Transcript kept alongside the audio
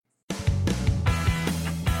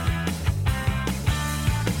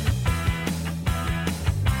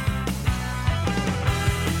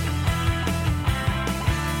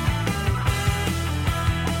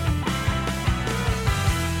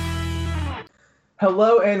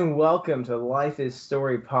Hello and welcome to Life is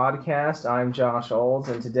Story podcast. I'm Josh Olds,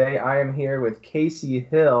 and today I am here with Casey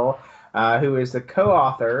Hill, who is the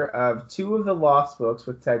co-author of two of the Lost books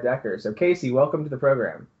with Ted Dekker. So, Casey, welcome to the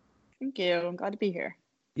program. Thank you. I'm glad to be here.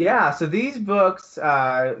 Yeah, so these books,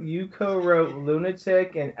 you co-wrote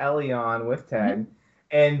Lunatic and Elion with hmm Ted,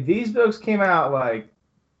 and these books came out like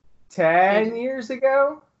 10 Ages. years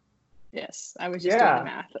ago? Yes, I was just doing the Yeah,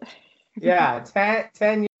 math. yeah,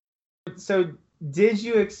 10 years. So, did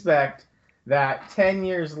you expect that 10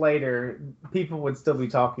 years later, people would still be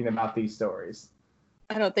talking about these stories?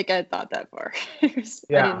 I don't think I thought that far. I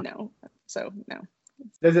Yeah. didn't know. So, no.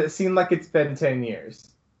 Does it seem like it's been 10 years?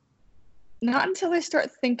 Not until I start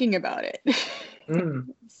thinking about it. Mm,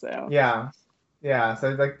 So, yeah. Yeah. So,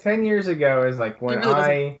 like 10 years ago is like it when really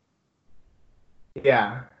doesn't.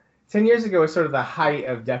 yeah. 10 years ago is sort of the height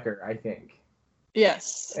of Decker, I think,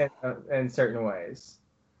 Yes. in certain ways.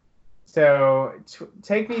 So,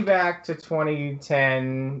 take me back to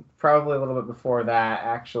 2010, probably a little bit before that,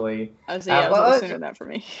 actually. I was a little Let, sooner than that for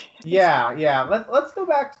me. Yeah, yeah. Let's go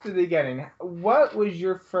back to the beginning. What was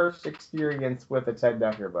your first experience with a Ted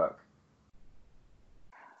Dekker book?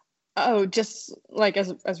 Oh, just like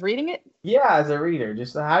as reading it? Yeah, as a reader,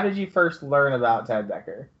 just how did you first learn about Ted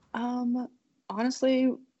Dekker? Um,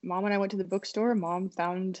 Honestly, Mom and I went to the bookstore. Mom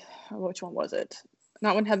found, which one was it?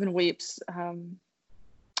 Not When Heaven Weeps.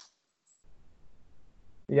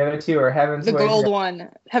 The other two are Heaven's The gold Wager, one,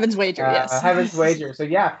 Heaven's Wager. Yes. Heaven's Wager. So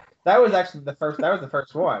yeah, that was actually the first. That was the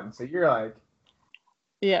first one. So you're like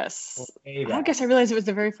Yes. way I back. guess I realized it was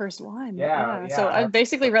the very first one. Yeah, Yeah. So I yeah.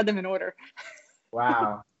 basically read them in order.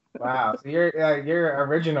 Wow, wow. So you're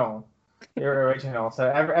original. You're original. So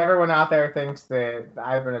everyone out there thinks that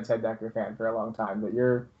I've been a Ted Dekker fan for a long time, but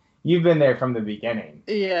you've been there from the beginning.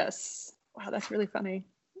 Yes. Wow, that's really funny.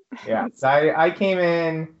 Yeah. So I came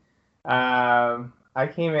in. I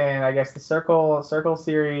came in. I guess the Circle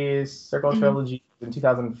series, Circle Mhm. trilogy in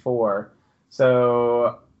 2004.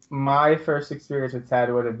 So my first experience with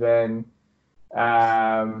Ted would have been,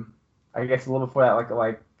 I guess a little before that,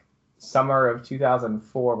 like summer of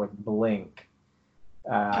 2004 with Blink,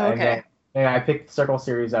 and then Okay. and I picked the Circle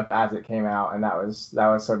series up as it came out, and that was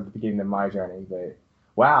sort of the beginning of my journey. But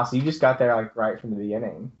wow, so you just got there like right from the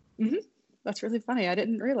beginning. hmm That's really funny. I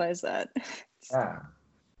didn't realize that. Yeah.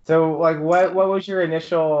 So like what So, what was your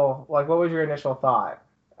initial what was your initial thought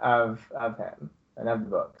of him and of the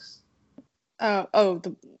books?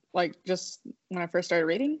 like just when I first started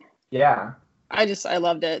reading, Yeah. I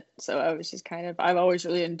loved it. So I was just I've always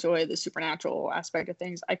really enjoyed the supernatural aspect of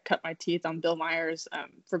things. I cut my teeth on Bill Myers'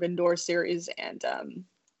 Forbidden Doors series and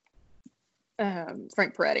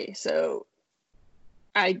Frank Peretti. So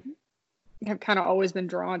I have kind of always been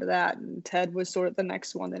drawn to that, and Ted was sort of the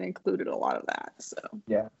next one that included a lot of that. So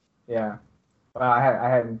Yeah. Yeah. Well, I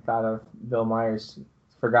hadn't thought of Bill Myers'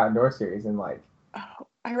 Forgotten Door series in like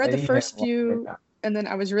I read an the even first longer few, time. and then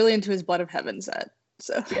I was really into his Blood of Heaven set.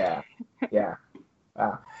 So Yeah. Yeah.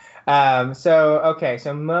 Wow. So okay,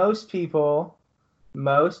 so most people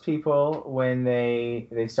when they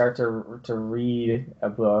start to read a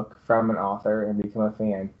book from an author and become a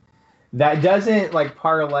fan, that doesn't like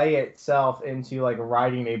parlay itself into like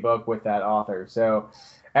writing a book with that author. So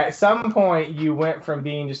at some point you went from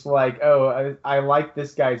being just like, oh, I like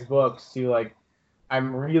this guy's books to like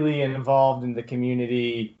I'm really involved in the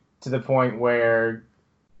community to the point where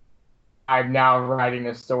I'm now writing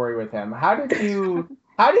a story with him. How did you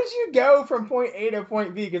go from point A to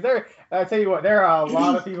point B? Because I'll tell you what, there are a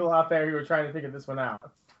lot of people out there who are trying to figure this one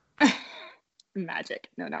out. magic.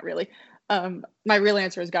 No, not really. My real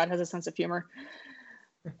answer is God has a sense of humor.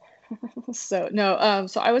 So no,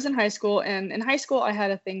 so I was in high school, and in high school I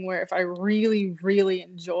had a thing where if I really, really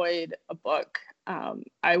enjoyed a book,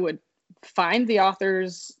 I would find the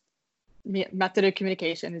author's method of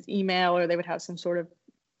communication, his email, or they would have some sort of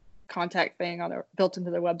contact thing on their built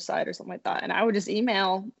into their website or something like that. And I would just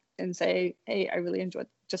email and say, hey, I really enjoyed,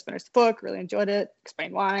 just finished the book, really enjoyed it,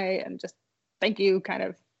 explain why, and just thank you, kind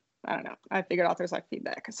of. I don't know. I figured authors like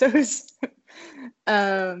feedback. So it was,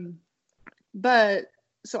 um, but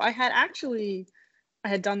so I had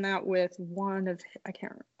done that with one of, I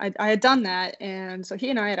can't remember, I had done that. And so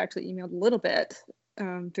he and I had actually emailed a little bit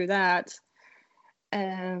through that.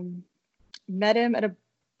 Um, Met him at a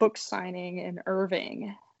book signing in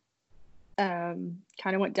Irving. Kind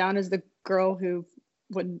of went down as the girl who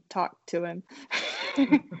wouldn't talk to him.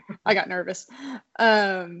 I got nervous.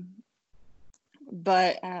 Um,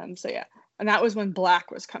 so yeah, and that was when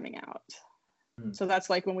Black was coming out. Hmm. So that's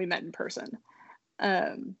like when we met in person.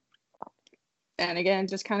 Um, and again,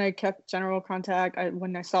 just kind of kept general contact.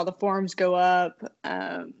 When I saw the forums go up,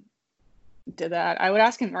 did that. I would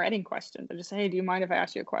ask him writing questions. I just say, hey, do you mind if I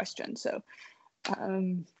ask you a question? So,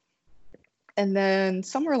 and then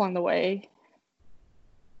somewhere along the way,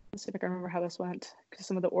 let's see if I can remember how this went, because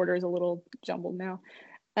some of the order is a little jumbled now.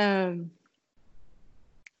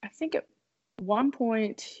 I think at one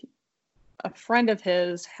point, a friend of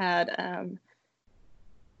his had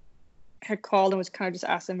called and was kind of just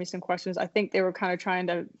asking me some questions. I think they were kind of trying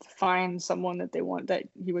to find someone that that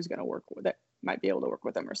he was going to work with, that might be able to work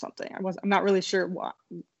with them or something. I'm not really sure what.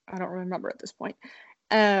 I don't remember at this point.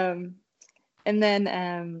 And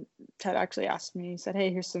then Ted actually asked me, he said,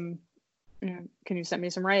 hey, here's some, can you send me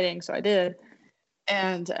some writing? So I did.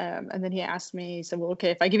 And then he asked me, he said, well,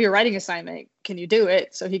 okay, if I give you a writing assignment, can you do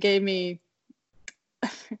it? So he gave me,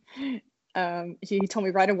 he told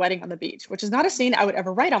me write a wedding on the beach, which is not a scene I would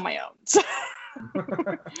ever write on my own. So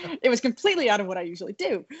it was completely out of what I usually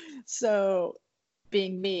do. So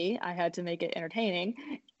being me, I had to make it entertaining,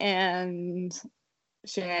 and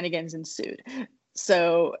shenanigans ensued.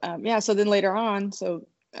 So so then later on, so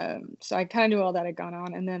I kind of knew all that had gone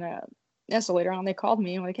on, and then so later on they called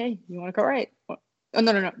me and like, hey, you want to co-write? Oh,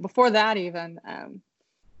 no. Before that even,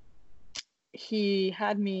 he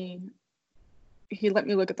let me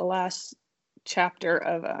look at the last chapter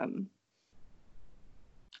of I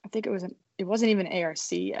think it wasn't even ARC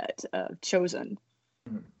yet, Chosen,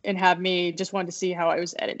 and had me just wanted to see how I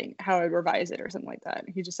was editing, how I would revise it or something like that.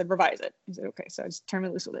 He just said revise it. He said okay, so I just turned me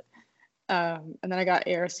loose with it. And then I got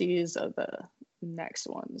ARCs of the next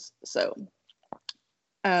ones. So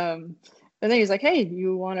and then he's like, hey,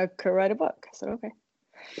 you want to co-write a book? I said okay.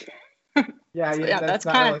 Yeah, So, that's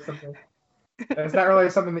not really something. That's not really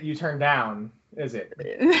something that you turn down, is it?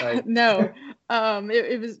 Like... No.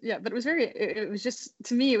 It was, but it was it was just,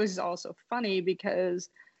 to me, it was also funny because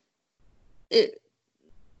it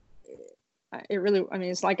really, I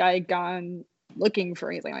mean, it's like I had gone looking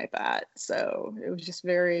for anything like that. So it was just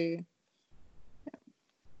very.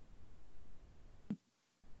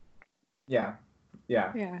 Yeah.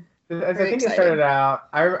 I think it started out,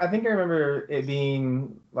 I think I remember it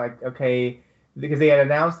being like, okay, because they had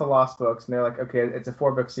announced the Lost Books, and they're like, okay, it's a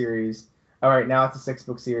 4-book series. All right, now it's a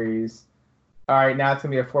 6-book series. All right, now it's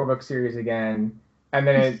gonna be a 4-book series again. And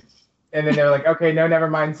then they were like, okay, no, never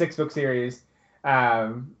mind, 6-book series.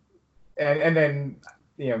 And then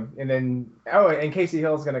and Casey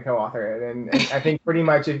Hill's gonna co-author it. And I think pretty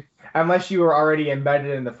much, unless you were already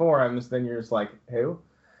embedded in the forums, then you're just like, who?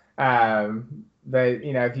 But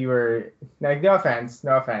if you were, like, no offense,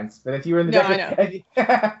 but if you were in the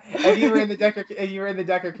if you were in the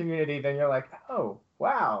Decker community, then you're like, oh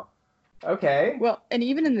wow, okay. Well, and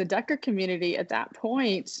even in the Decker community at that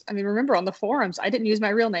point, I mean, remember on the forums, I didn't use my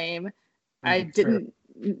real name. I didn't.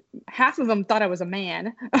 Half of them thought I was a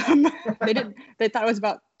man. They didn't. They thought I was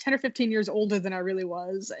about 10 or 15 years older than I really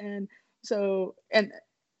was, and so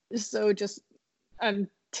just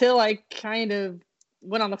until I kind of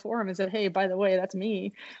went on the forum and said, hey, by the way, that's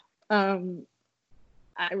me. I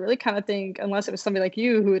really kind of think, unless it was somebody like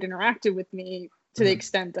you who had interacted with me to the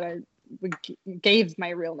extent that I gave my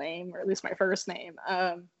real name, or at least my first name,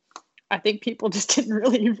 I think people just didn't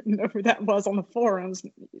really even know who that was on the forums,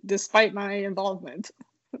 despite my involvement.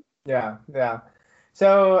 Yeah.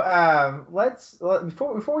 So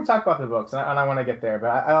before we talk about the books, and I want to get there, but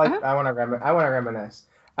I want to reminisce.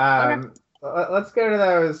 Okay. Let's go to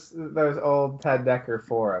those old Ted Decker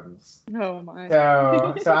forums. Oh my.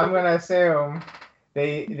 So I'm gonna assume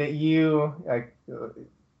that you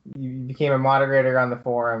became a moderator on the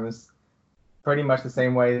forums pretty much the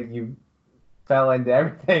same way that you fell into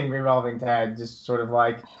everything revolving Ted, just sort of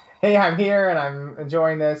like, hey, I'm here and I'm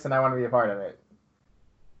enjoying this and I want to be a part of it.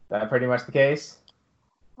 Is that pretty much the case?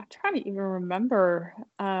 I'm trying to even remember,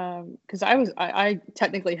 because I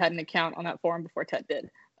technically had an account on that forum before Ted did.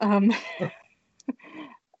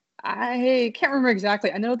 I can't remember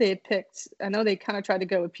exactly. I know they kind of tried to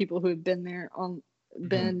go with people who had been there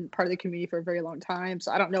been part of the community for a very long time.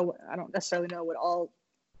 So I don't necessarily know what all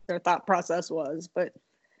their thought process was, but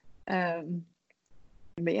yeah,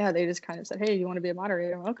 they just kind of said, hey, you want to be a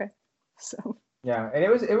moderator? Okay. So yeah, and it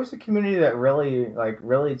was a community that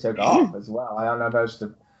really took off as well. I don't know if that was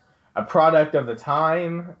just a product of the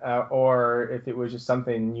time, or if it was just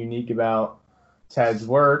something unique about Ted's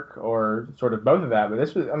work, or sort of both of that.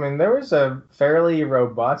 But there was a fairly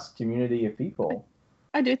robust community of people.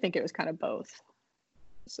 I do think it was kind of both.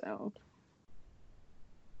 So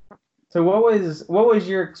what was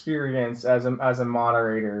your experience as a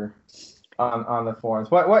moderator on the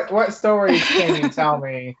forums? What stories can you tell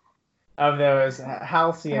me of those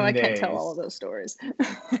halcyon days? I can't tell all of those stories.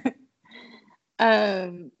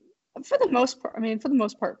 For the most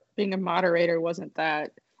part, being a moderator wasn't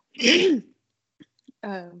that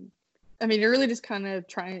I mean, you're really just kind of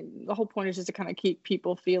trying, the whole point is just to kind of keep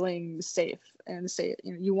people feeling safe and say,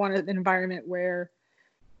 you know, you want an environment where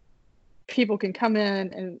people can come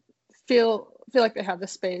in and feel like they have the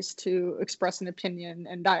space to express an opinion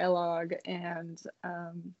and dialogue, and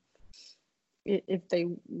if they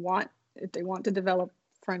want to develop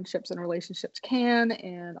friendships and relationships can,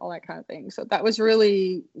 and all that kind of thing. So that was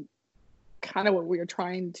really kind of what we were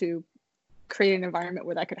trying to create, an environment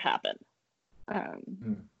where that could happen.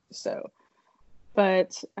 So,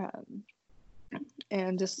 but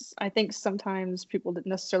and just, I think sometimes people didn't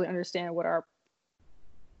necessarily understand what our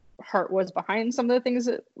heart was behind some of the things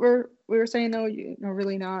that we were saying. No, you're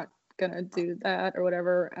really not gonna do that or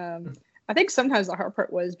whatever. I think sometimes the hard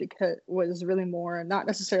part was really more not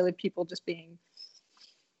necessarily people just being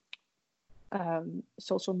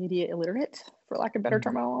social media illiterate, for lack of better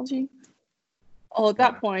terminology. Well, at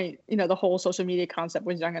that point, you know, the whole social media concept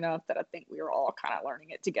was young enough that I think we were all kind of learning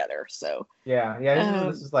it together. So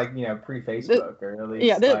this is like, you know, pre-Facebook, or at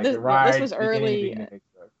least this was early.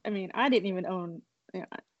 I mean, I didn't even own, you know,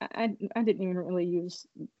 I didn't even really use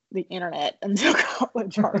the internet until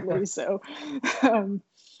college hardly. So,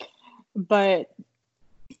 but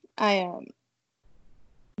I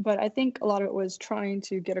think a lot of it was trying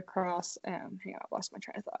to get across. Hang on, I've lost my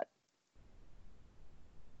train of thought.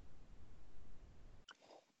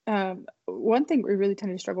 One thing we really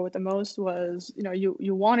tended to struggle with the most was, you know,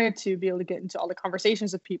 you wanted to be able to get into all the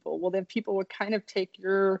conversations with people. Well, then people would kind of take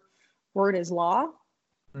your word as law.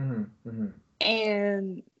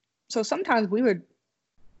 And so sometimes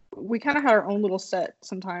we kind of had our own little set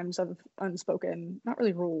sometimes of unspoken, not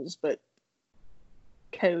really rules, but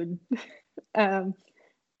code. You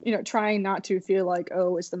know, trying not to feel like,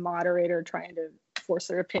 oh, it's the moderator trying to force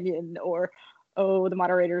their opinion, or oh, the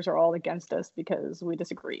moderators are all against us because we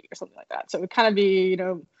disagree, or something like that. So it would kind of be, you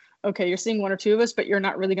know, okay, you're seeing one or two of us, but you're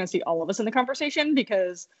not really going to see all of us in the conversation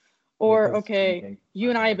because, or okay, you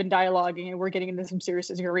and I have been dialoguing and we're getting into some serious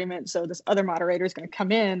disagreement. So this other moderator is going to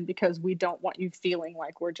come in because we don't want you feeling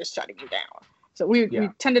like we're just shutting you down. So we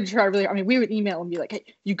tended to try really, I mean, we would email and be like, hey,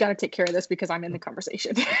 you got to take care of this because I'm in the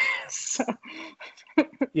conversation. So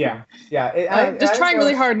just trying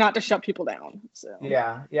really hard not to shut people down. So I think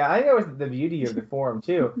that was the beauty of the forum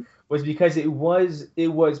too, was because it was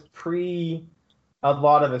pre a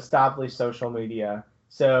lot of established social media.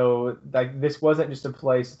 So like, this wasn't just a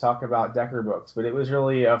place to talk about Decker books, but it was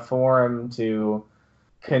really a forum to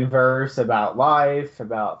converse about life,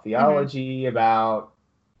 about theology, about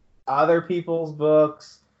other people's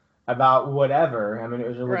books, about whatever. I mean, it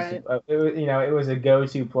was really, it was a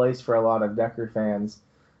go-to place for a lot of Decker fans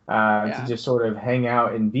to just sort of hang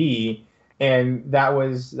out and be. And that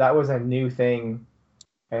was a new thing,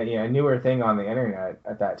 a newer thing on the internet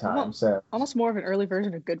at that time. So almost more of an early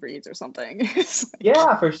version of Goodreads or something.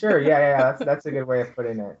 Yeah, for sure. That's a good way of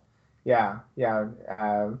putting it. I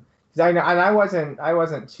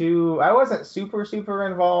wasn't super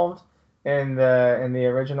involved in the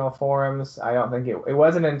original forums. I don't think it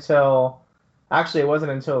wasn't until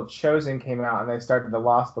Chosen came out and they started the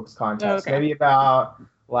Lost Books contest. Maybe about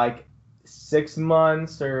like 6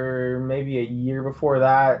 months or maybe a year before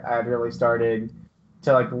that, I had really started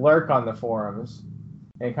to like lurk on the forums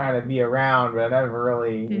and kind of be around, but I never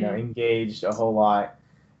really engaged a whole lot.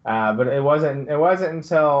 But it wasn't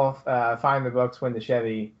until Find the Books, Win the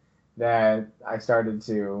Chevy that I started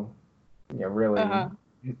to really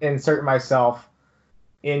insert myself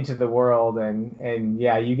into the world, and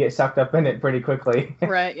you get sucked up in it pretty quickly.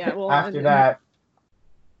 Right. Yeah. Well, after that.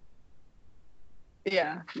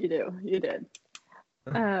 Yeah, you did.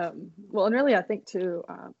 Well, and really, I think too,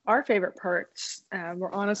 our favorite parts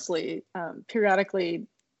were honestly, periodically,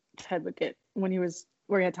 Ted would get, when he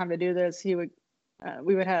had time to do this, we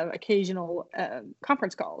would have occasional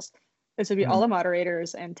conference calls. This would be all the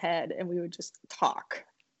moderators and Ted, and we would just talk,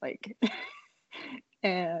 like,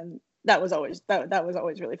 and that was always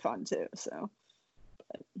really fun too. So,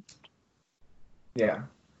 yeah,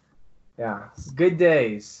 good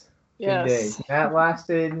days. Yes. Good days. That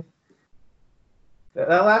lasted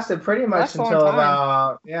pretty much until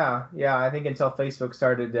about I think until Facebook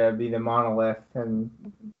started to be the monolith and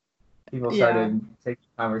people started taking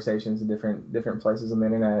conversations in different places on the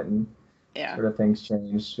internet, and sort of things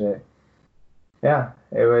changed. But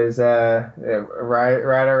it was right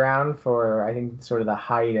around for, I think, sort of the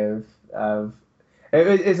height of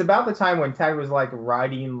it's about the time when Ted was like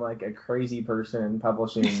writing like a crazy person and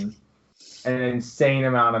publishing an insane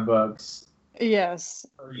amount of books. Yes.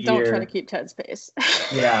 Don't try to keep Ted's pace.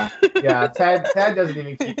 Ted doesn't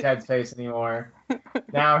even keep Ted's pace anymore.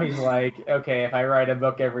 Now he's like, okay, if I write a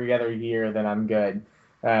book every other year, then I'm good.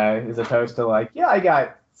 as opposed to like, yeah, I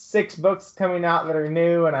got 6 books coming out that are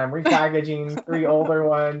new, and I'm repackaging 3 older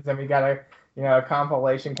ones, and we got a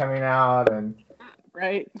compilation coming out, and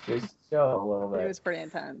Right. just chill a little It bit. was pretty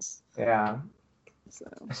intense. Yeah. So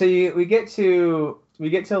We get to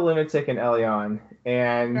Lunatic and Elion,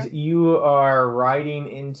 and okay. you are riding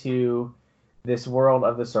into this world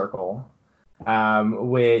of the Circle,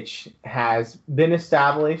 which has been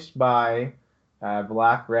established by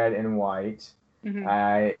Black, Red, and White.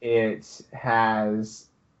 It has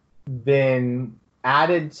been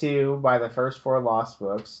added to by the first 4 Lost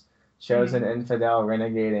books: Chosen, Infidel,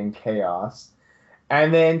 Renegade, and Chaos.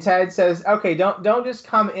 And then Ted says, "Okay, don't just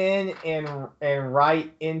come in and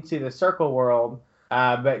write into the Circle world,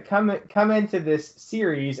 but come into this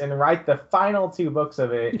series and write the final 2 books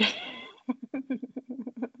of it."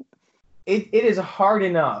 It is hard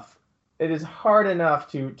enough. It is hard enough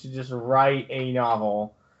to just write a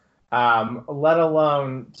novel, let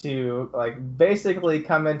alone to like basically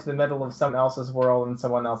come into the middle of someone else's world and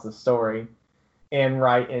someone else's story and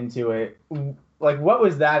write into it. Like, what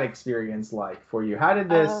was that experience like for you? How did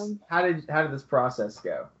this process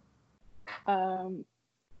go? Well,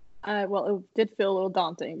 it did feel a little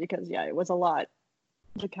daunting because it was a lot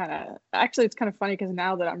to kind of. Actually, it's kind of funny because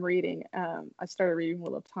now that I'm reading, I started reading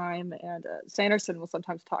Wheel of Time, and Sanderson will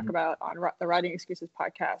sometimes talk about on the Writing Excuses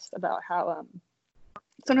podcast about how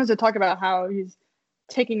sometimes he'll talk about how he's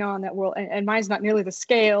taking on that world, and mine's not nearly the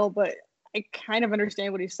scale, but I kind of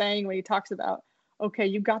understand what he's saying when he talks about, okay,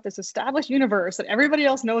 you've got this established universe that everybody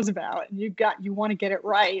else knows about, and you want to get it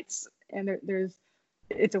right, and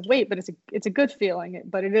it's a weight, but it's a good feeling,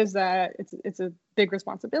 but it is that it's a big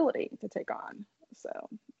responsibility to take on. So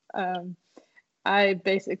I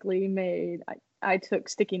basically I took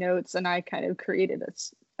sticky notes and I kind of created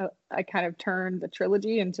I kind of turned the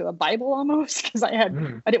trilogy into a Bible almost, because I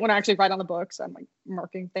didn't want to actually write on the book, so I'm like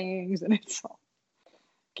marking things and it's all,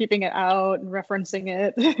 keeping it out and referencing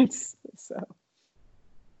it.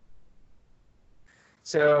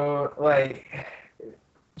 So like,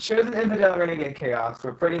 Chosen, Infidel, Renegade, Chaos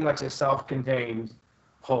were pretty much a self-contained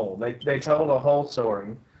whole. They told a whole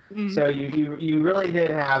story. So you really did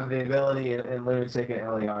have the ability in Lunatic and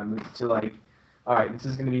Elion to like, all right, this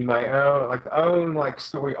is going to be my own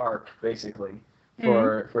story arc basically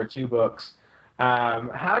for 2 books.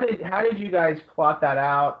 How did you guys plot that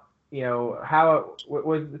out? How it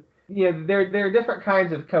was. There are different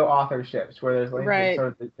kinds of co-authorships where there's like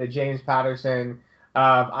sort of the James Patterson.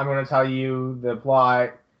 I'm going to tell you the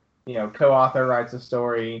plot. Co-author writes a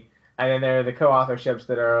story. And then there are the co-authorships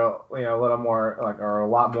that are, a little more are a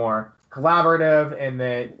lot more collaborative, and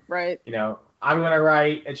that, I'm going to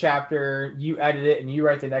write a chapter, you edit it, and you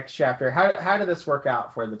write the next chapter. How did this work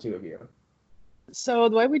out for the 2 of you? So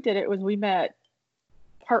the way we did it was we met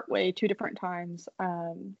partway 2 different times,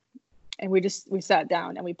 and we sat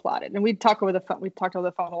down and we plotted, and we talked over the phone. We talked over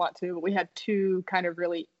the phone a lot too, but we had 2 kind of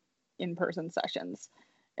really in-person sessions,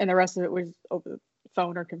 and the rest of it was over the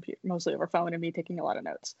phone or computer, mostly over phone, and me taking a lot of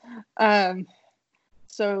notes.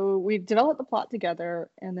 So we developed the plot together,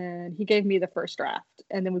 and then he gave me the first draft,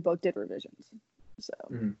 and then we both did revisions. So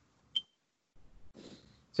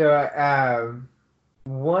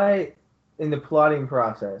what in the plotting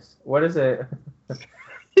process, what is it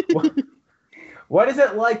what is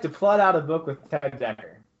it like to plot out a book with Ted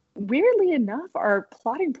Dekker? Weirdly enough, our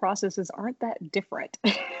plotting processes aren't that different.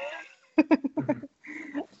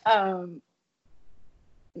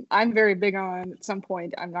 I'm very big on, at some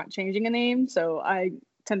point, I'm not changing a name, so I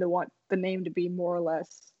tend to want the name to be more or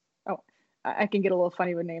less. I can get a little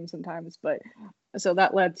funny with names sometimes, but so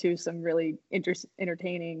that led to some really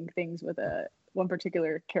entertaining things with one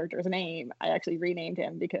particular character's name. I actually renamed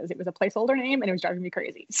him because it was a placeholder name and it was driving me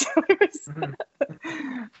crazy. So it was,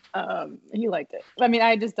 he liked it. I mean,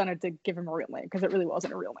 I had just done it to give him a real name because it really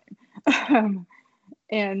wasn't a real name.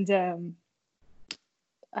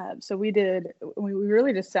 So we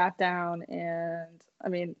really just sat down and, I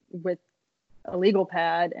mean, with a legal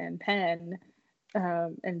pad and pen,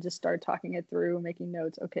 and just started talking it through, making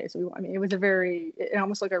notes. Okay, so it was it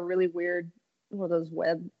almost like a really weird, one of those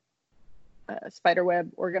spider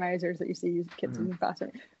web organizers that you see kids using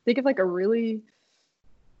faster. Think of like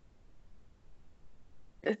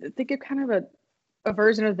think of kind of a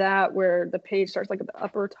version of that where the page starts like at the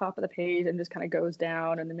upper top of the page and just kind of goes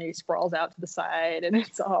down and then maybe sprawls out to the side, and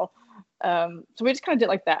it's all so we just kind of did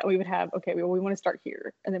like that. We would have, okay, we want to start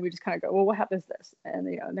here, and then we just kind of go, well, what happens this, and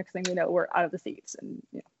next thing we know, we're out of the seats and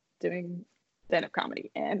doing stand-up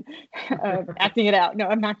comedy and acting it out. No,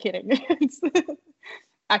 I'm not kidding. It's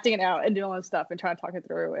acting it out and doing all this stuff and trying to talk it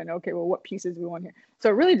through, and okay, well, what pieces we want here. So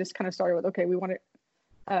it really just kind of started with, okay, we want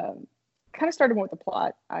to kind of started more with the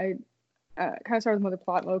plot. I kind of started with the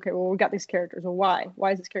plot. Okay, well, we got these characters. Well, why?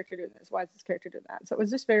 Why is this character doing this? Why is this character doing that? So it was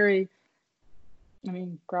just very, I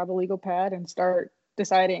mean, grab a legal pad and start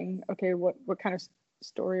deciding, okay, what kind of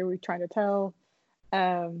story are we trying to tell?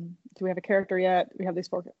 Do we have a character yet? We have these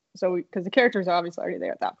four. So because the characters are obviously already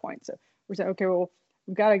there at that point. So we're saying, okay, well,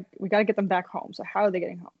 we gotta get them back home. So how are they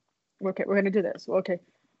getting home? Okay, we're gonna do this. Well, okay.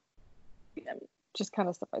 Just kind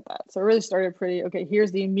of stuff like that. So it really started pretty, okay,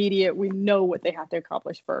 here's the immediate, we know what they have to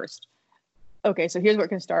accomplish first. Okay, so here's what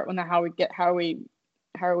can start when how are we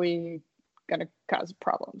gonna cause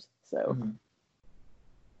problems. So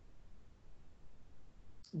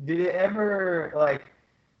did it ever like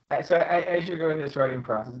so as you're going through this writing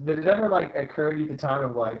process, did it ever like occur to you at the time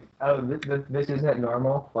of like, oh, this isn't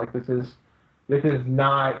normal, like this is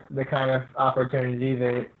not the kind of opportunity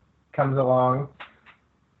that comes along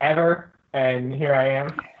ever, and here I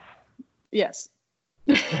am? Yes.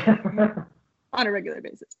 On a regular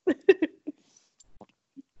basis.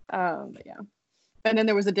 Yeah. And then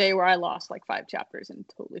there was a day where I lost like 5 chapters and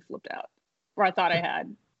totally flipped out, where I thought I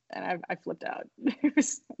had, and I flipped out. It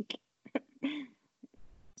was like,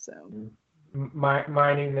 so.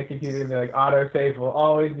 Mining the computer, like autosave will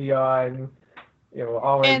always be on. You know, we'll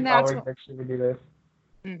always make sure we do this.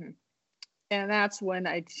 Mm-hmm. And that's when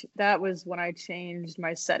that was when I changed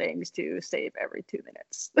my settings to save every 2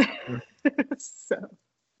 minutes. So.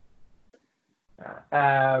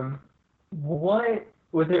 What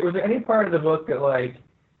was there any part of the book that like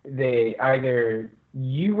they either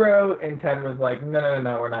you wrote and Ted was like, no,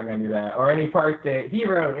 we're not gonna do that, or any part that he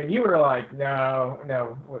wrote and you were like, no,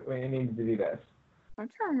 we need to do this? I'm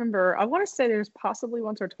trying to remember. I want to say there's possibly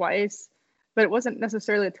once or twice, but it wasn't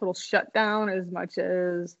necessarily a total shutdown as much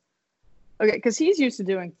as, okay, because he's used to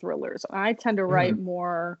doing thrillers. I tend to write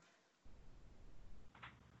more,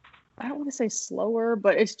 I don't want to say slower,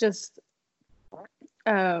 but it's just,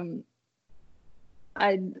 I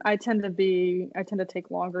tend to take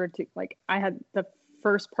longer to, like, I had the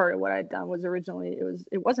first part of what I'd done was originally,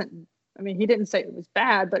 it wasn't, I mean, he didn't say it was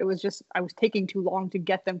bad, but it was just, I was taking too long to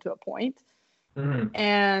get them to a point.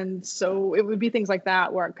 And so it would be things like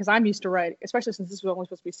that where, because I'm used to writing, especially since this was only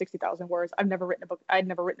supposed to be 60,000 words. I'd never written a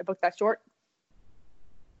book that short.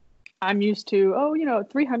 I'm used to,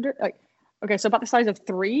 300, like, okay, so about the size of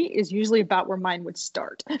 3 is usually about where mine would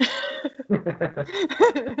start.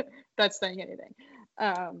 That's saying anything.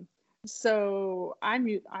 So I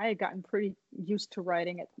had gotten pretty used to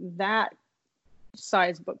writing at that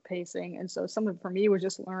size book pacing. And so some of it for me was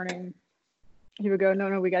just learning. He would go,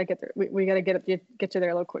 no, we got to get there. We got to get you there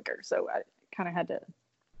a little quicker. So I kind of had to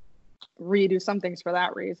redo some things for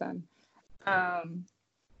that reason. I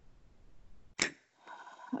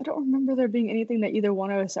don't remember there being anything that either one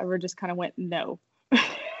of us ever just kind of went, no.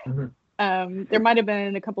 There might have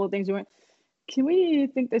been a couple of things we went, can we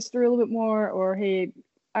think this through a little bit more? Or, hey,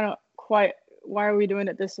 I don't quite, why are we doing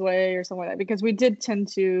it this way? Or something like that. Because we did tend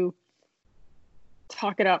to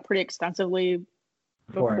talk it out pretty extensively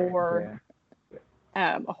before.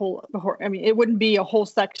 I mean, it wouldn't be a whole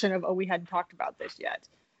section of, we hadn't talked about this yet.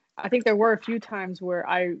 I think there were a few times where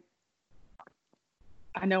I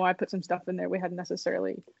know I put some stuff in there we hadn't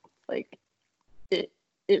necessarily, like, it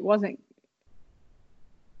wasn't,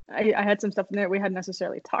 I had some stuff in there we hadn't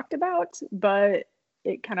necessarily talked about, but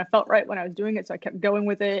it kind of felt right when I was doing it, so I kept going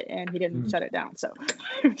with it, and he didn't shut it down, so.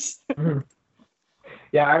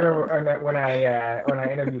 Yeah, I remember when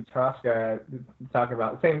I interviewed Tosca talking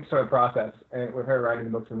about the same sort of process and with her writing the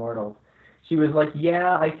books Immortals. She was like,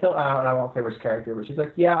 yeah, I killed, and I won't say which character, but she's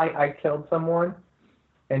like, yeah, I killed someone,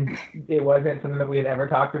 and it wasn't something that we had ever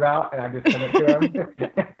talked about, and I just sent it to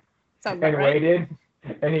him and waited.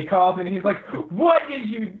 And he calls and he's like, what did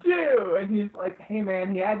you do? And he's like, hey,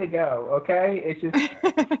 man, he had to go, okay? It's just,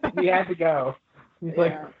 he had to go. He's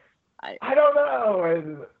like, I don't know.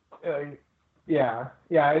 And,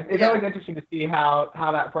 it's always interesting to see how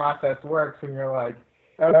that process works when you're like,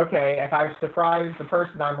 okay, if I've surprised the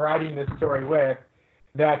person I'm writing this story with,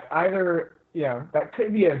 that's either, that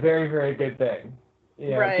could be a very, very good thing.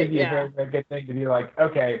 It could be a very, very good thing to be like,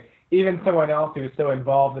 okay, even someone else who's so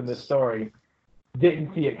involved in the story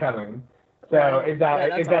didn't see it coming. So is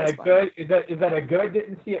that a good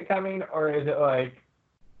didn't see it coming, or is it like,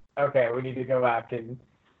 okay, we need to go back and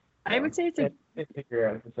I would say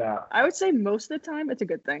figure this out? I would say most of the time it's a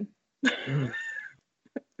good thing.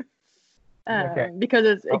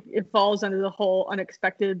 Because it falls under the whole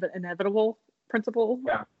unexpected but inevitable principle.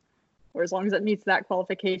 Yeah. Or as long as it meets that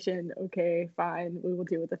qualification, okay, fine, we will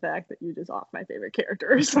deal with the fact that you just off my favorite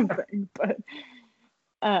character or something. But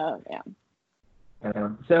yeah.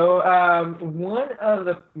 So one of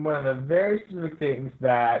the very specific things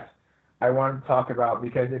that I wanted to talk about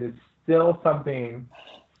because it is still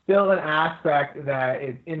still an aspect that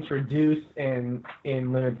is introduced in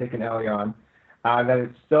Lunatic and Elion, that is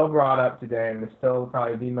still brought up today and is still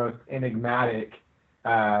probably the most enigmatic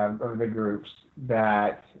of the groups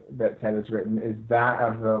that Ted has written, is that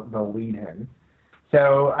of the lead-in.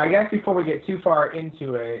 So I guess before we get too far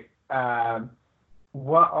into it,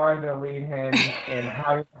 what are the lead-ins and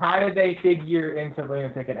how did they figure into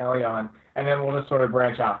Lunatic and Elion? And then we'll just sort of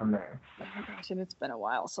branch out from there. Oh my gosh, and it's been a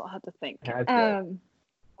while, so I'll have to think.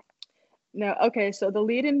 No, okay, so the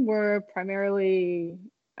lead-in were primarily,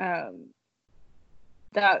 that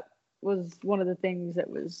was one of the things that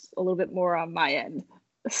was a little bit more on my end.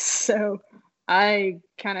 So I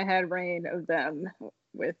kind of had reign of them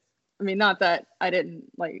with, I mean, not that I didn't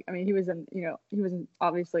like, I mean, he was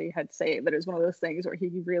obviously had say, but it was one of those things where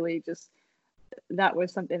he really just, that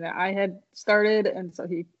was something that I had started, and so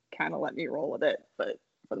he kind of let me roll with it, but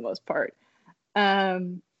for the most part.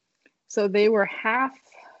 So they were half,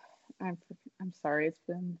 I'm sorry, it's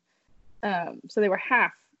been, so they were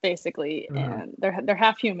half basically, and they're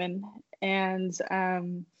half human, and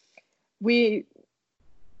we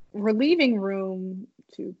were leaving room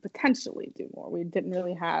to potentially do more. We didn't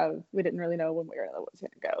really know when we was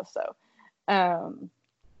going to go. So,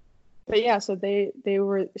 but yeah, so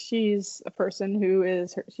she's a person who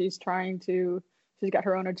she's got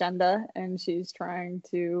her own agenda, and she's trying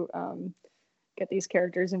to get these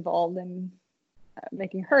characters involved in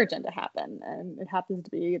making her agenda happen, and it happens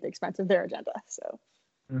to be at the expense of their agenda. So,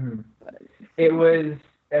 it was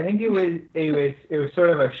sort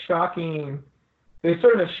of a shocking. It was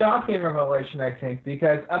sort of a shocking revelation, I think,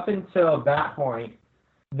 because up until that point,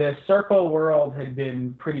 the Circle world had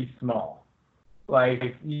been pretty small.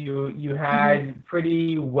 Like you had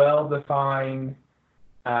pretty well-defined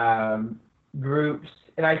groups,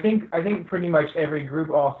 and I think pretty much every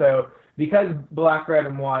group also, because Black, Red,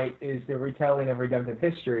 and White is the retelling of redemptive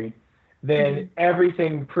history, then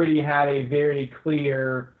everything pretty had a very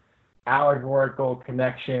clear allegorical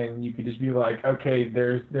connection. You could just be like, okay,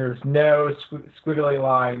 there's no squiggly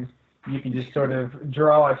lines. You can just sort of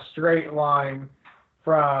draw a straight line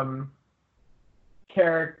from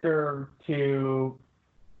character to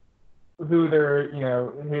who their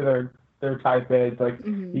type is. Like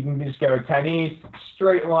you can just go Tenise,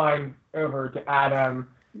 straight line over to Adam,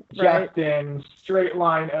 right. Justin, straight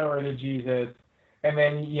line over to Jesus, and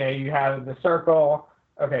then you have the Circle.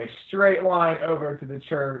 Okay, straight line over to the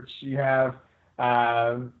church. You have,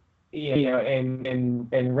 in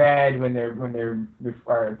Red when they're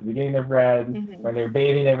or at the beginning of Red, when they're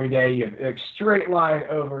bathing every day. You have a straight line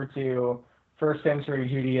over to first century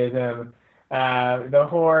Judaism. The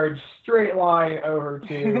Horde, straight line over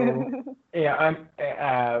to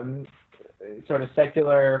sort of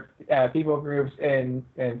secular people groups and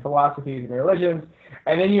philosophies and religions.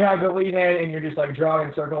 And then you have the lead-in, and you're just like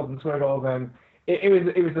drawing circles and squiggles, and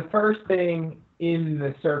it was the first thing in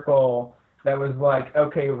the Circle that was like,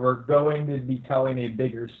 okay, we're going to be telling a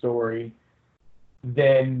bigger story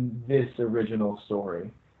than this original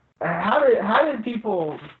story. How did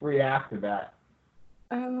people react to that?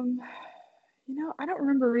 I don't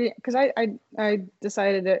remember reading, because I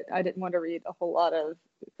decided that I didn't want to read a whole lot of,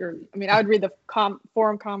 I would read the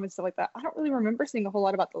forum comments, stuff like that. I don't really remember seeing a whole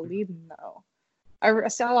lot about the lead-in though. I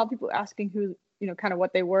saw a lot of people asking who, kind of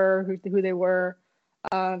what they were, who they were.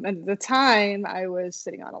 And at the time, I was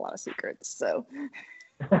sitting on a lot of secrets, so.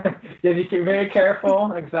 Yeah, you be very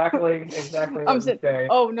careful. Exactly what you say.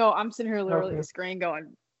 Oh no, I'm sitting here literally the screen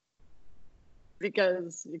going,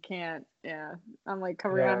 because you can't. Yeah, I'm like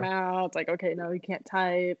covering my mouth. It's like, okay, no, you can't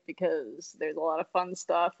type because there's a lot of fun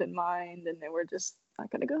stuff in mind, and then we're just not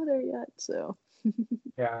gonna go there yet. So.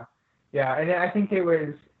 Yeah, and I think it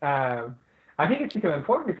was. I think it's become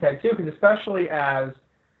important to Ted too, because especially as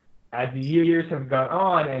the years have gone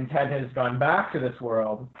on and Ted has gone back to this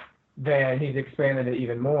world, then he's expanded it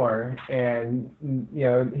even more. And he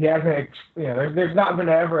hasn't. There's not been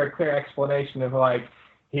ever a clear explanation of like,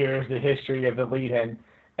 here's the history of the lead-in.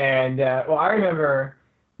 And I remember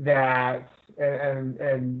that,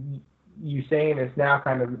 and you saying this now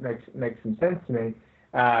kind of makes some sense to me.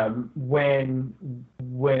 When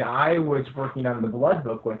I was working on the Blood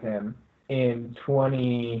book with him in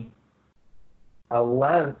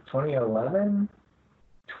 2011.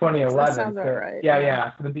 That sounds about right.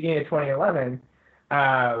 Yeah. So the beginning of 2011,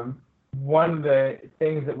 one of the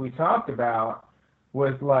things that we talked about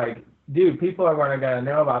was like, dude, people are going to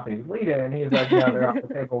know about these lead-in, and he's like, no, they're off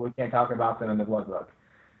the table. We can't talk about them in the Blood book.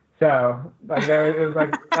 So like it was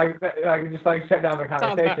like just like shut down the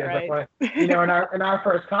conversation. Right. Like in our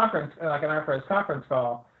first conference, in our first conference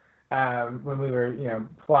call, when we were,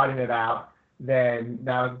 plotting it out, then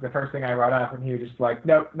that was the first thing I brought up, and he was just like,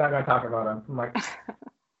 "Nope, not gonna talk about him." I'm like,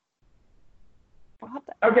 I'll have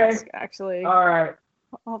to "Okay, ask, actually. all right,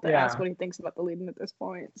 I'll have to ask what he thinks about the Leiden at this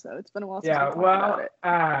point. So it's been a while since we talked about it.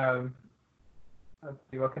 Let's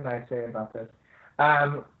see, what can I say about this?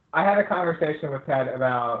 I had a conversation with Ted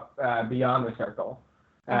about Beyond the Circle,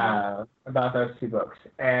 about those two books,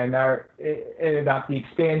 and about the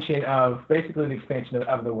expansion of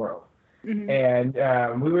the world. Mm-hmm. And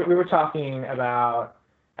we were talking about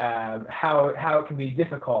how it can be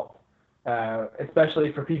difficult,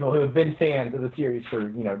 especially for people who have been fans of the series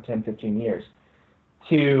for 10, 15 years,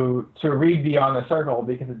 to read Beyond the Circle,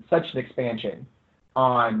 because it's such an expansion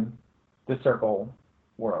on the Circle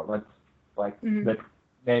world. That's like the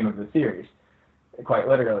name of the series, quite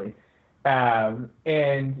literally.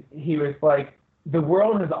 And he was like, the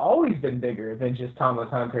world has always been bigger than just Thomas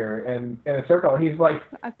Hunter and a Circle. He's like,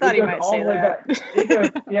 I thought he might say that. He goes,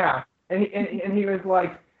 yeah, and he was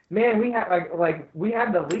like, man, we had we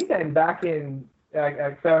had the Leiden back in,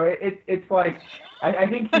 so it's like, I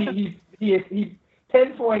think he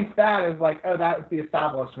pinpoints that as like, oh, that was the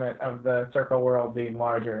establishment of the Circle world being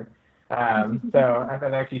larger. So I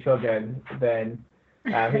actually feel good then.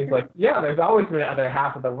 He's like, yeah, there's always been another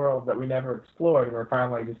half of the world that we never explored, and we're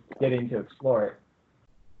finally just getting to explore it.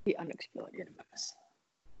 The unexplored universe.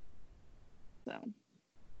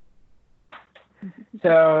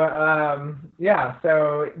 So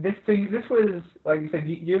this was, like you said,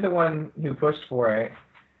 you're the one who pushed for it.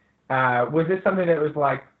 Was this something that was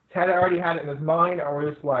like Ted already had it in his mind, or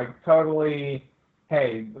was this like totally,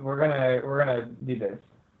 hey, we're gonna do this?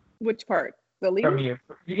 Which part? The Leiden? From you?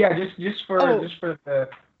 Yeah, just for the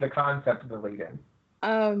concept of the Leiden.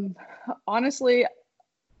 Honestly,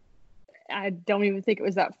 I don't even think it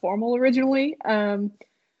was that formal originally. There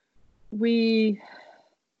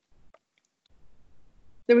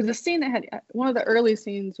was a scene that had one of the early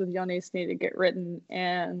scenes with Jonas needed to get written,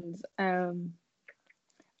 and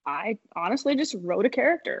I honestly just wrote a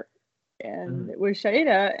character, and it was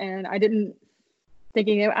Shaida, and I don't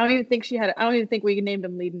even think we named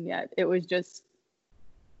him Leiden yet. It was just,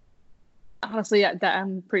 honestly,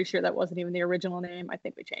 I'm pretty sure that wasn't even the original name. I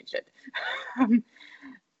think we changed it.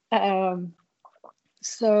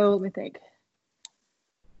 So let me think.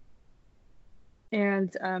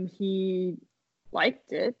 And he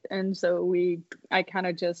liked it, and so I kind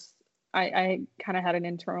of had an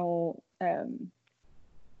internal,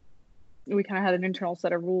 we kind of had an internal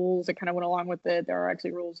set of rules that kind of went along with it. There are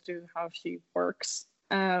actually rules to how she works.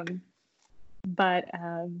 But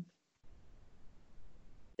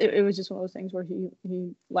it was just one of those things where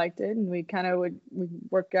he liked it, and we kind of would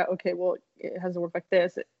work out, okay, well, it has to work like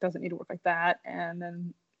this, it doesn't need to work like that, and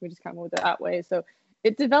then we just kind of went that way. So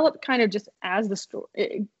it developed kind of just as the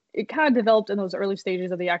story. It kind of developed in those early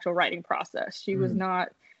stages of the actual writing process. She was not.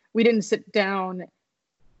 We didn't sit down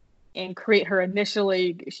and create her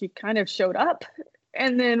initially. She kind of showed up,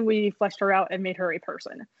 and then we fleshed her out and made her a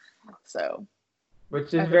person. So,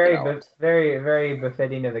 which is very, very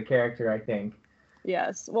befitting of the character, I think.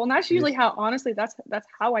 Yes. Well, and that's usually how, honestly, that's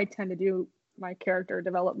how I tend to do my character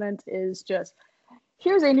development, is just,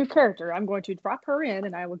 here's a new character. I'm going to drop her in,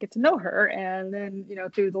 and I will get to know her. And then,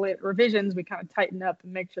 through the later revisions, we kind of tighten up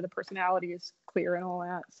and make sure the personality is clear and all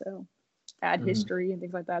that. So add history and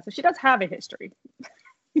things like that. So she does have a history.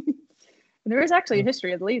 And there is actually a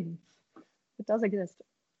history of the Leiden. It does exist.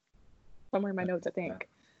 Somewhere in my notes, I think.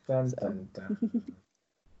 Dun, dun, dun.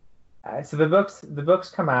 So the books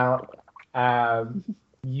come out.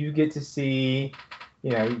 You get to see,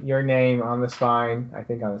 your name on the spine. I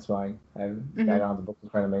think on the spine. I don't have the book in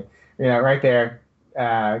front of me. Right there,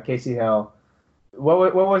 Casey Hill.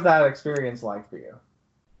 What was that experience like for you?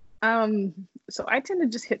 So I tend to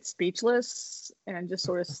just hit speechless and just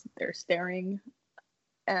sort of there staring,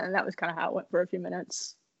 and that was kind of how it went for a few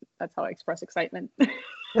minutes. That's how I express excitement.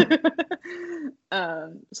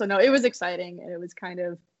 So no, it was exciting, and it was kind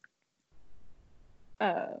of,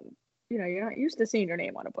 you're not used to seeing your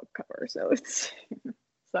name on a book cover, so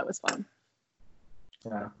that was fun.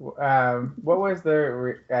 Yeah. What was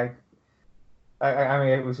the? I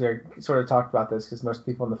mean, it was sort of talked about this because most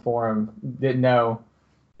people in the forum didn't know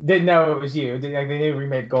it was you. They knew we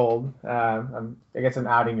made gold. I guess I'm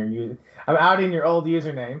outing your old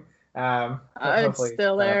username. It's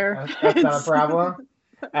still there. That's not a problem.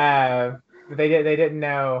 But they didn't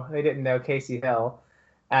know Casey Hill.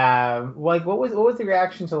 What was the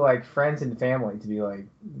reaction to like friends and family to be like?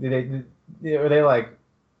 Were they like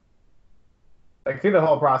through the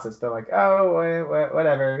whole process? They're like, oh,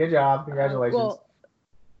 whatever, good job, congratulations. Well,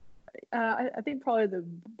 I think probably the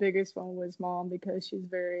biggest one was mom, because she's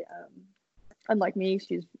very, unlike me,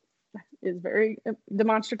 is very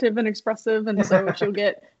demonstrative and expressive, and so she'll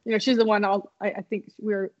get, she's the one. I think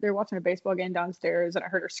they're watching a baseball game downstairs, and I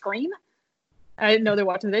heard her scream. I didn't know they're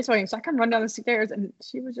watching the baseball game, so I come run down the stairs, and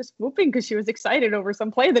she was just whooping because she was excited over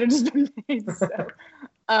some play that had just been made.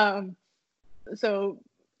 So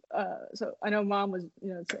I know mom was,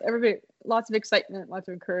 so everybody, lots of excitement, lots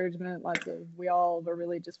of encouragement, we all were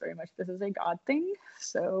really just very much, this is a God thing.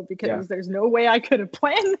 So because there's no way I could have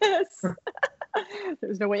planned this.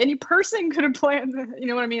 There's no way any person could have planned this. You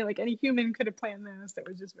know what I mean? Like any human could have planned this. It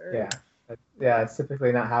was just very. Yeah. It's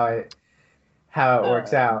typically not how it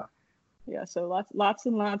works out. Yeah. So lots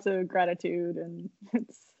and lots of gratitude, and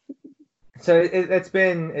it's. So it's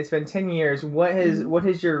been 10 years. What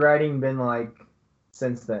has your writing been like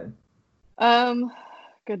since then?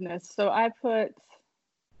 Goodness. So I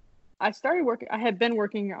started working. I had been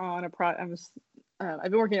working on I've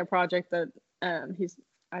been working on a project that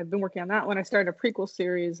I've been working on that one. I started a prequel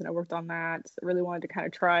series, and I worked on that. I really wanted to kind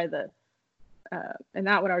of try and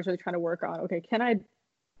that one I was really trying to work on. Okay, can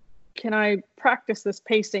I practice this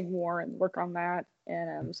pacing more and work on that?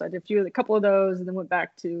 And so I did a couple of those, and then went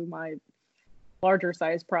back to my larger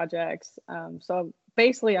size projects. So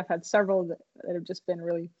basically, I've had several that have just been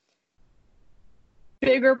really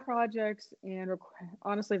bigger projects, and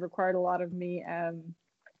honestly required a lot of me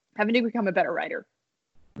having to become a better writer.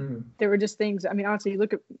 Mm-hmm. There were just things. I mean, honestly, you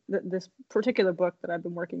look at this particular book that I've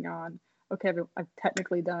been working on. Okay, I've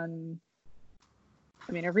technically done.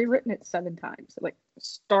 I mean, I've rewritten it 7 times, like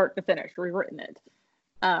start to finish, rewritten it.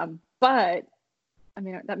 But I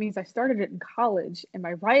mean, that means I started it in college, and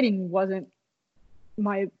my writing wasn't.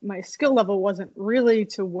 My skill level wasn't really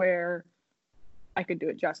to where I could do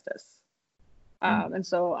it justice. And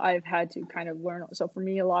so I've had to kind of learn. So for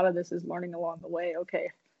me, a lot of this is learning along the way. Okay,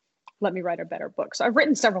 let me write a better book. So I've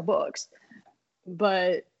written several books,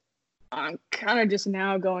 but I'm kind of just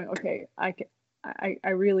now going, okay, I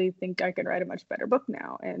really think I could write a much better book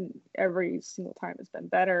now. And every single time it's been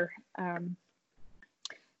better.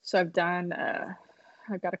 So I've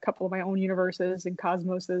got a couple of my own universes and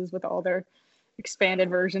cosmoses with all their expanded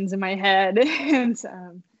versions in my head. And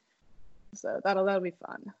so that'll be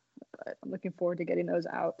fun. But I'm looking forward to getting those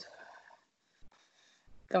out.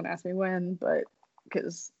 Don't ask me when, but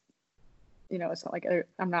because it's not like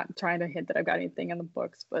I'm not trying to hint that I've got anything in the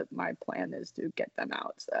books, but my plan is to get them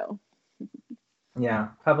out. So yeah,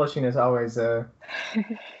 publishing is always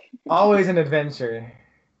always an adventure.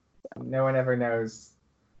 No one ever knows.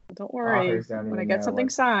 Don't worry. When I get something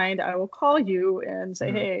signed, I will call you and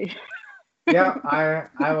say, hey. Yeah,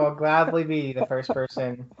 I will gladly be the first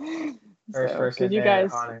person you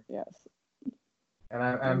guys, on it. Yes. And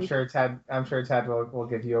I'm sure Ted will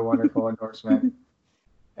give you a wonderful endorsement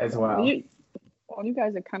as well. You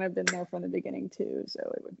guys have kind of been there from the beginning too,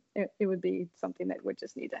 so it would be something that would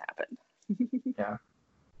just need to happen. Yeah.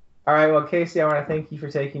 All right. Well, Casey, I want to thank you for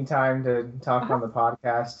taking time to talk on the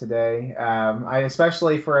podcast today. I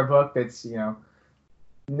especially for a book that's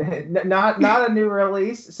not a new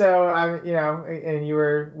release, so and you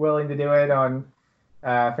were willing to do it on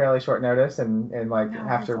fairly short notice, and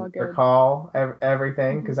have to recall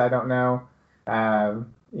everything, because I don't know, I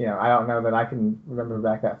don't know that I can remember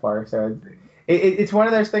back that far. So it's one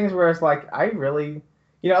of those things where it's like I really,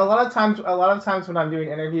 a lot of times when I'm doing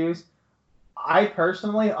interviews, I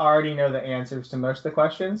personally already know the answers to most of the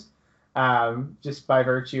questions, just by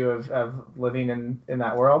virtue of living in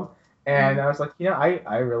that world. And I was like,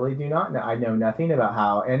 I really do not know. I know nothing about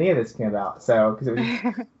how any of this came about. So, because it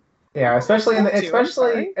was, especially in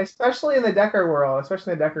the Decker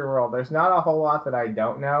world, there's not a whole lot that I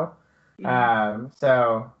don't know.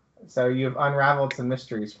 So you've unraveled some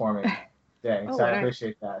mysteries for me today. So I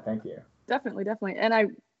appreciate that. Thank you. Definitely. And I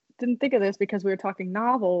didn't think of this because we were talking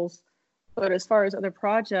novels, but as far as other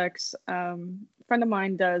projects, a friend of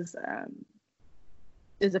mine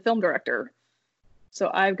is a film director. So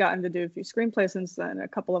I've gotten to do a few screenplays since then. A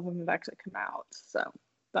couple of them have actually come out. So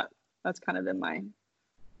that's kind of been my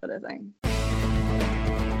other thing.